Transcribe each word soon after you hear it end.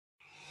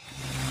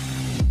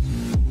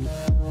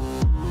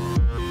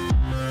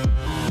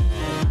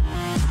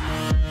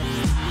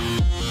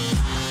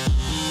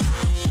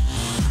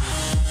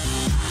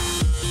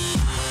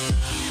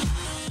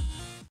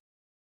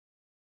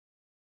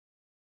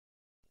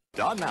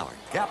Don Mallard,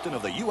 captain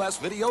of the U.S.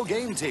 video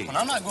game team. When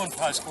I'm not going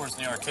for high scores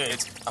in the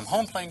arcades, I'm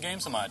home playing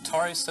games on my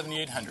Atari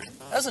 7800.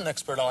 As an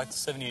expert, I like the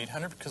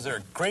 7800 because there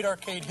are great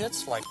arcade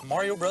hits like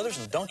Mario Brothers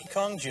and Donkey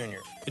Kong Jr.,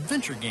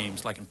 adventure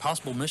games like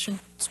Impossible Mission,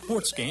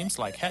 sports games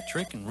like Hat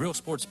Trick and Real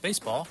Sports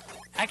Baseball,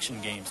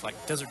 action games like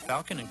Desert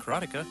Falcon and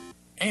Karateka,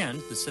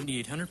 and the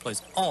 7800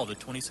 plays all the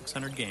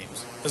 2600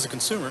 games. As a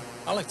consumer,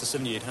 I like the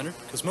 7800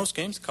 because most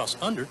games cost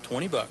under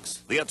 20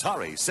 bucks. The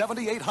Atari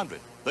 7800,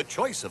 the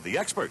choice of the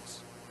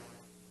experts.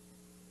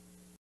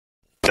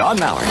 Don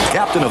Mallard,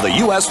 captain of the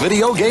U.S.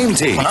 video game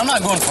team. When I'm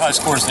not going for high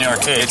scores in the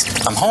arcades,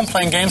 I'm home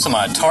playing games on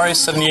my Atari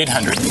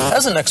 7800.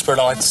 As an expert,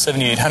 I like the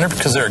 7800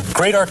 because there are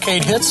great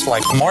arcade hits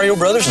like Mario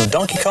Brothers and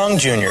Donkey Kong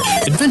Jr.,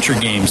 adventure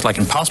games like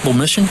Impossible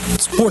Mission,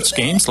 sports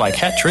games like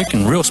Hat Trick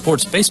and Real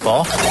Sports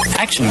Baseball,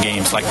 action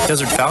games like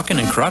Desert Falcon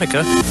and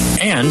Karateka,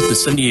 and the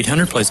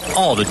 7800 plays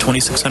all the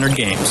 2600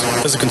 games.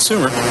 As a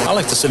consumer, I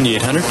like the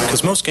 7800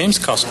 because most games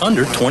cost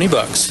under 20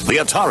 bucks. The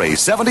Atari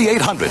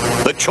 7800,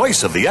 the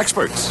choice of the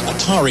experts.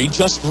 Atari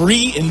just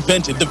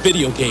reinvented the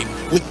video game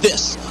with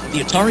this, the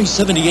Atari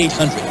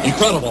 7800.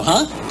 Incredible,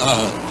 huh?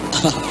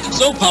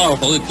 So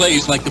powerful it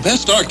plays like the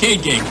best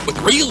arcade game with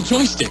real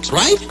joysticks,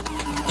 right?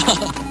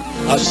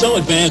 So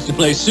advanced it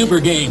plays super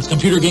games,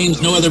 computer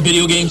games no other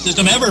video game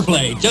system ever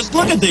played. Just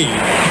look at these.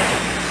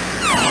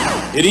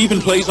 It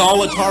even plays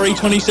all Atari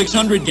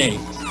 2600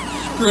 games.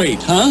 Great,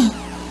 huh?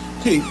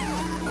 Hey,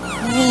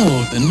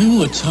 oh, the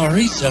new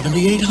Atari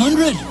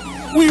 7800.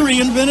 We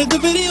reinvented the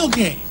video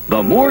game.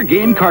 The more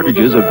game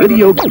cartridges a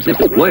video game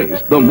system plays,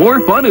 the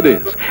more fun it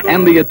is.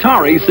 And the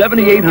Atari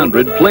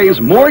 7800 plays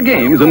more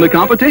games in the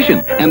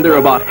competition, and they're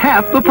about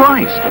half the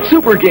price.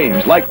 Super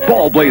games like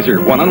Ball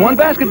Blazer, one-on-one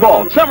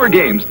basketball, summer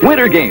games,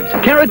 winter games,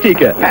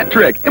 Karateka, Hat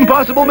Trick,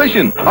 Impossible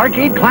Mission,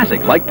 arcade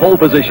classics like Pole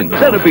Position,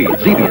 Centipede,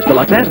 Xevious,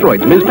 Deluxe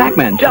Asteroids, Ms.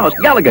 Pac-Man, Joust,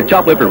 Galaga,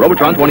 Choplifter,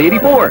 Robotron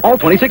 2084, all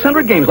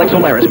 2600 games like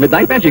Solaris,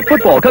 Midnight Magic,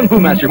 Football, Kung Fu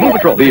Master, Move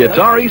Patrol. The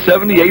Atari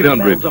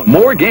 7800,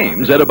 more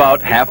games at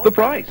about half the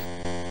price.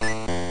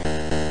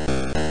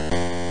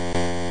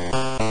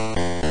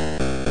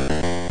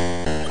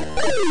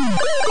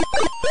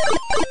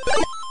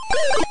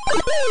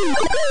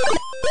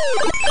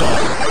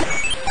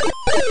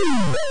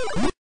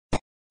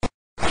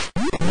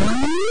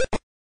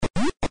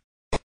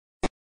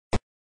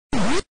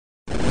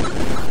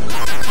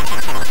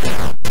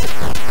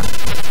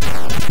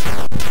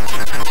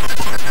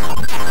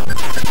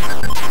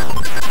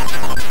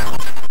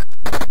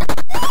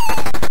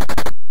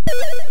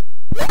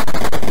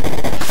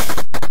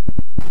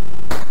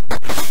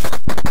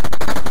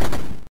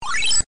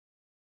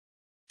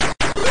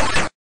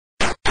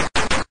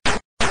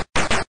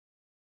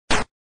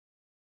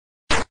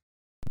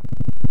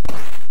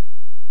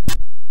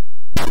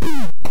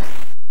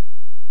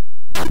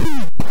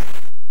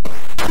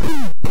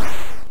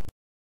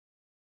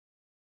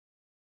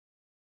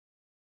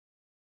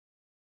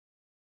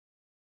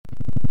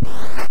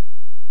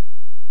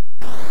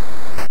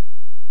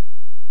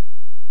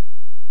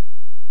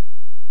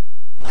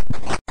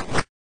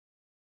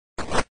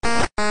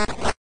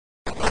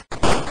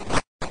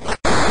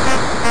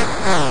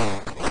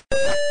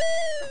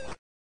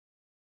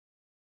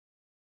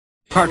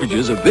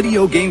 Cartridges a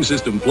video game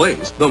system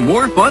plays, the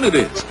more fun it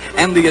is.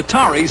 And the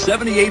Atari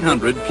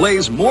 7800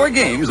 plays more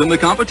games in the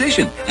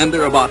competition, and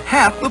they're about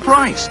half the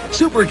price.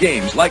 Super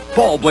games like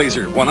Ball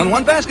Blazer,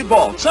 one-on-one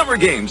basketball, summer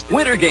games,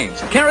 winter games,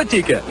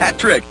 Karateka, Hat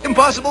Trick,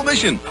 Impossible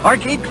Mission,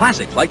 arcade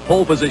classics like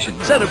Pole Position,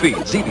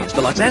 Centipede, Xevious,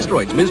 Deluxe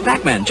Asteroids, Ms.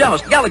 Pac-Man,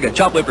 Joust, Galaga,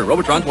 Choplifter,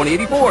 Robotron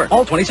 2084,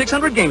 all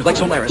 2600 games like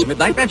Solaris,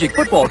 Midnight Magic,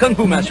 Football, Kung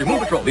Fu Master,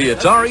 Move Patrol. The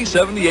Atari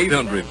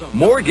 7800,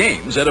 more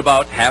games at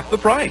about half the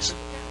price.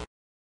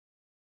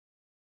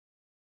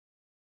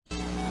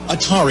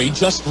 Atari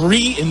just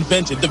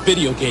reinvented the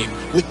video game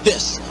with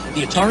this,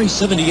 the Atari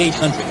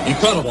 7800.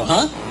 Incredible,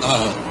 huh?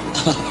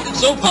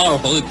 So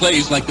powerful it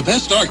plays like the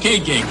best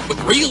arcade game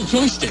with real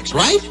joysticks,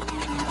 right?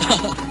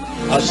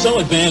 So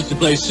advanced it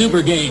plays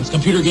super games,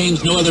 computer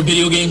games no other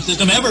video game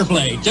system ever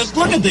played. Just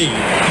look at these.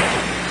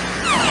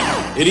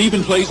 It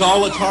even plays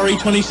all Atari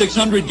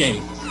 2600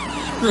 games.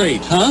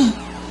 Great, huh?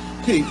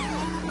 Hey,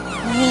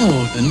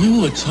 oh, the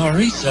new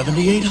Atari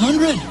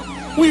 7800.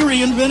 We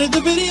reinvented the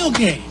video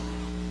game.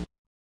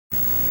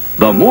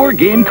 The more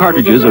game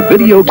cartridges a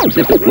video game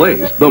system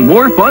plays, the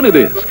more fun it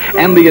is.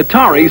 And the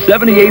Atari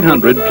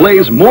 7800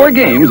 plays more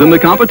games in the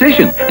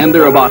competition, and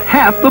they're about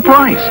half the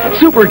price.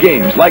 Super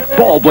games like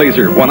Ball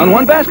Blazer,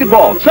 one-on-one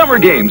basketball, summer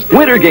games,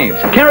 winter games,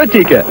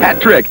 Karateka,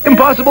 Hat Trick,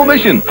 Impossible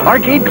Mission,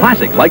 arcade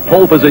classics like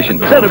Pole Position,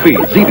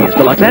 Centipede, Xevious,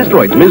 Deluxe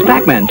Asteroids, Ms.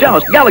 Pac-Man,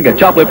 Joust, Galaga,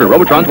 Choplifter,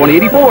 Robotron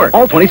 2084,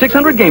 all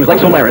 2600 games like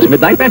Solaris,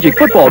 Midnight Magic,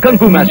 Football, Kung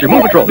Fu Master,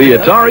 Move Patrol. The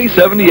Atari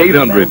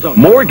 7800,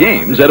 more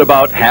games at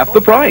about half the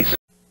price.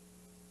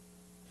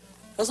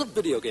 As a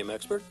video game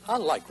expert, I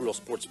like Real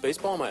Sports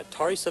Baseball on my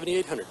Atari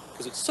 7800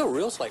 because it's so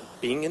real it's like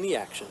being in the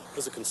action.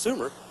 As a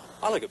consumer,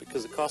 I like it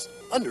because it costs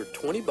under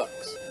 20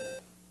 bucks.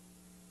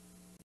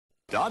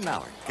 Don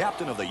Mallard,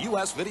 captain of the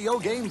U.S. video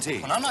game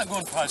team. When I'm not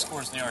going for high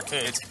scores in the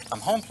arcades, I'm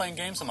home playing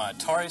games on my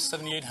Atari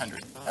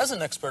 7800. As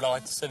an expert, I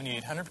like the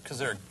 7800 because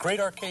there are great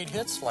arcade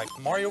hits like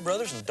Mario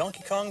Brothers and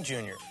Donkey Kong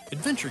Jr.,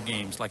 adventure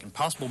games like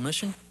Impossible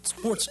Mission,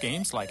 sports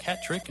games like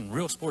Hat Trick and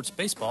Real Sports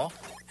Baseball,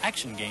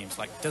 action games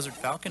like Desert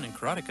Falcon and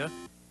Karateka,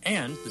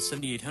 and the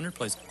 7800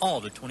 plays all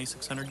the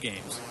 2600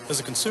 games. As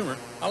a consumer,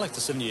 I like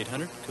the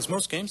 7800 because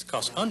most games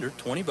cost under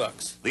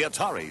 $20. The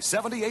Atari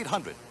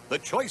 7800, the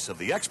choice of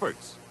the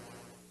experts.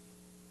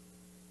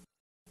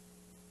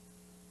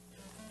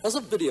 As a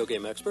video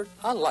game expert,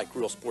 I like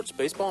Real Sports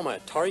Baseball on my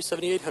Atari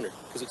 7800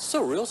 because it's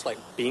so real it's like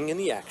being in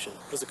the action.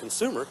 As a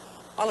consumer,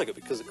 I like it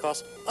because it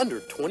costs under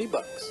 $20.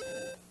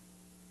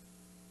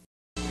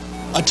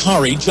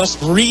 Atari just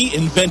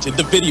reinvented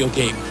the video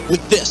game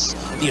with this,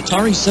 the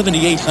Atari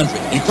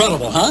 7800.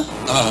 Incredible, huh?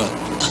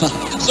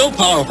 So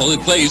powerful it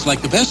plays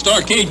like the best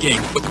arcade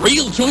game with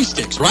real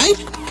joysticks, right?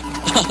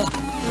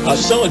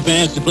 So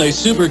advanced it plays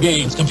super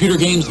games, computer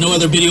games no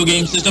other video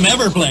game system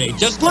ever played.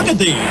 Just look at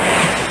these.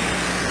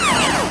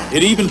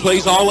 It even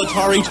plays all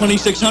Atari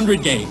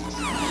 2600 games.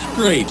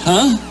 Great,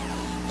 huh?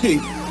 Hey,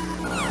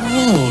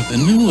 oh, the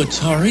new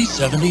Atari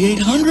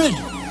 7800.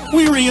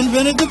 We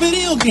reinvented the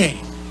video game.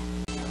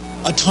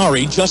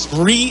 Atari just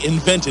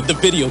reinvented the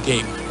video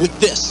game with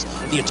this,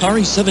 the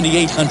Atari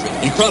 7800.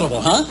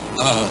 Incredible, huh?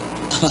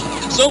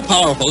 So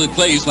powerful it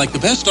plays like the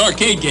best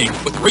arcade game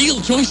with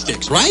real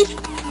joysticks, right?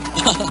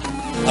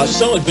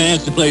 So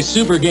advanced it plays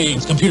super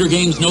games, computer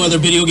games no other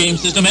video game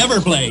system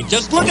ever played.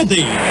 Just look at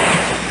these.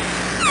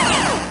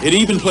 It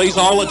even plays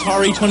all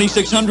Atari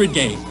 2600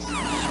 games.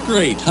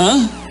 Great,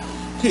 huh?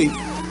 Hey,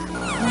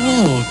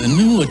 oh, the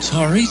new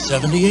Atari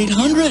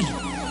 7800.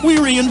 We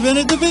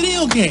reinvented the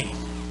video game.